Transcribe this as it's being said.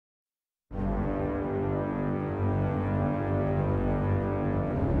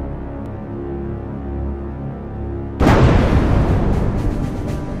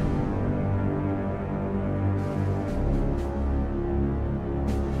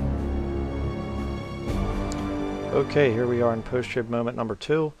Okay, here we are in post-trib moment number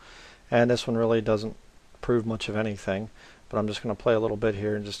 2, and this one really doesn't prove much of anything, but I'm just going to play a little bit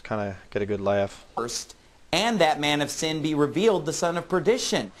here and just kind of get a good laugh. First, and that man of sin be revealed, the son of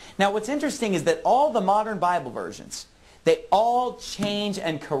perdition. Now what's interesting is that all the modern Bible versions, they all change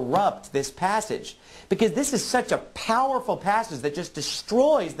and corrupt this passage, because this is such a powerful passage that just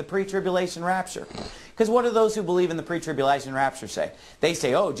destroys the pre-tribulation rapture. Because what do those who believe in the pre-tribulation rapture say? They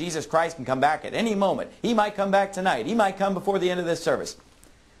say, oh, Jesus Christ can come back at any moment. He might come back tonight. He might come before the end of this service.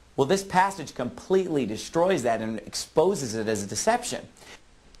 Well, this passage completely destroys that and exposes it as a deception.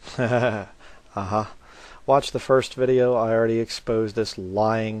 Watch the first video. I already exposed this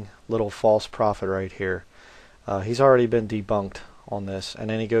lying little false prophet right here. He's already been debunked on this, and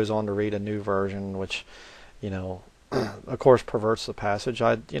then he goes on to read a new version, which, of course, perverts the passage.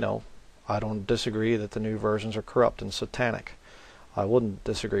 I don't disagree that the new versions are corrupt and satanic. I wouldn't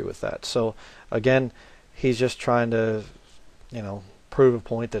disagree with that. So again, he's just trying to, prove a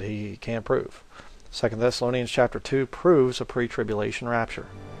point that he can't prove. 2 Thessalonians chapter 2 proves a pre-tribulation rapture.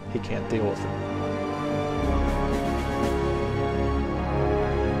 He can't deal with it.